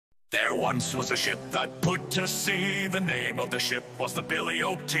There once was a ship that put to sea. The name of the ship was the Billy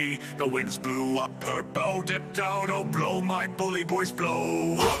O.T. The winds blew up her bow, dipped out, oh blow my bully boys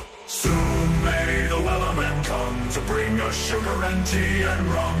blow. Soon may the wellerman come to bring us sugar and tea and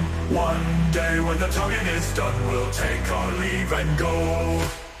rum. One day when the tonguing is done, we'll take our leave and go.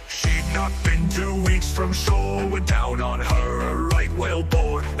 She'd not been 2 weeks from shore when down on her a right whale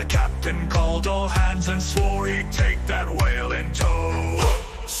bore. The captain called all hands and swore he'd take that whale in tow.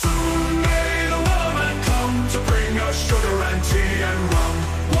 Soon may the wellerman come to bring us sugar and tea and rum.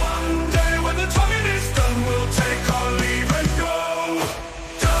 One day when the tonguing is done, we'll take our leave and go.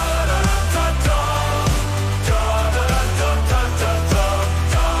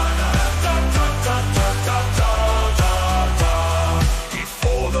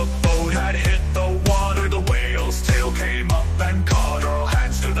 Before the boat had hit the water, the whale's tail came up and caught her. All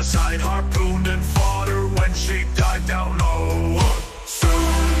hands to the side, harpooned and fought her when she dived down low.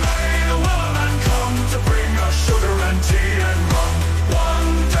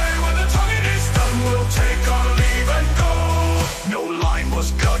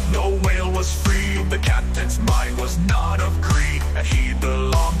 The captain's mind was not of greed, and he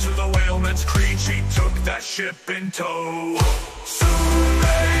belonged to the whaleman's creed. She took that ship in tow. Soon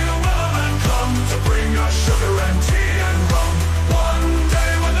may the wellerman come to bring us sugar and tea and rum. One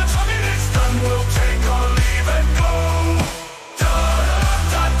day when the tonguing is done, we'll take our leave and go.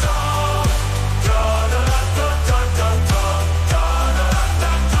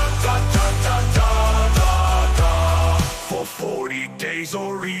 For 40 days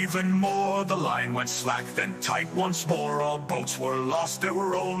or even more, the line went slack, then tight once more. All boats were lost, there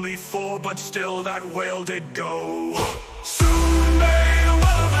were only 4, but still that whale did go. Soon may the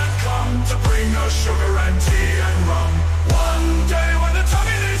wellerman come to bring us sugar and tea and rum. One day when the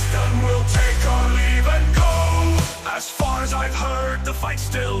tonguing is done, we'll take our leave and go. As far as I've heard, the fight's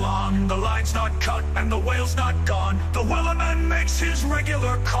still on. The line's not cut and the whale's not gone. The wellerman makes his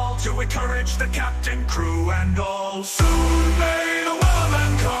regular call to encourage the captain, crew and all. Soon may the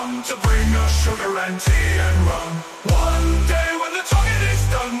wellerman come to bring us sugar and tea and rum. One day when the tonguing is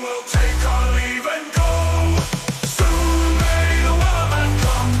done, we'll take our leave and go. Soon may the wellerman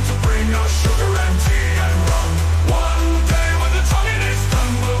come to bring us sugar and tea and rum. One day when the tonguing is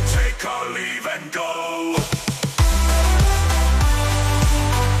done, we'll take our leave and go.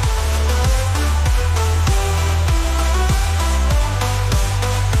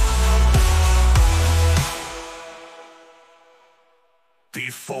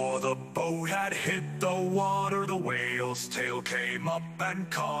 Before the boat had hit the water, the whale's tail came up and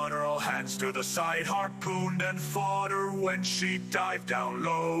caught her. All hands to the side, harpooned and fought her when she dived down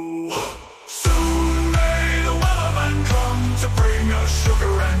low. Soon may the wellerman come to bring us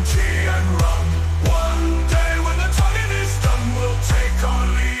sugar and tea and rum. One day when the tonguing is done, we'll take our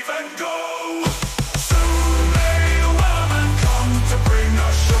leave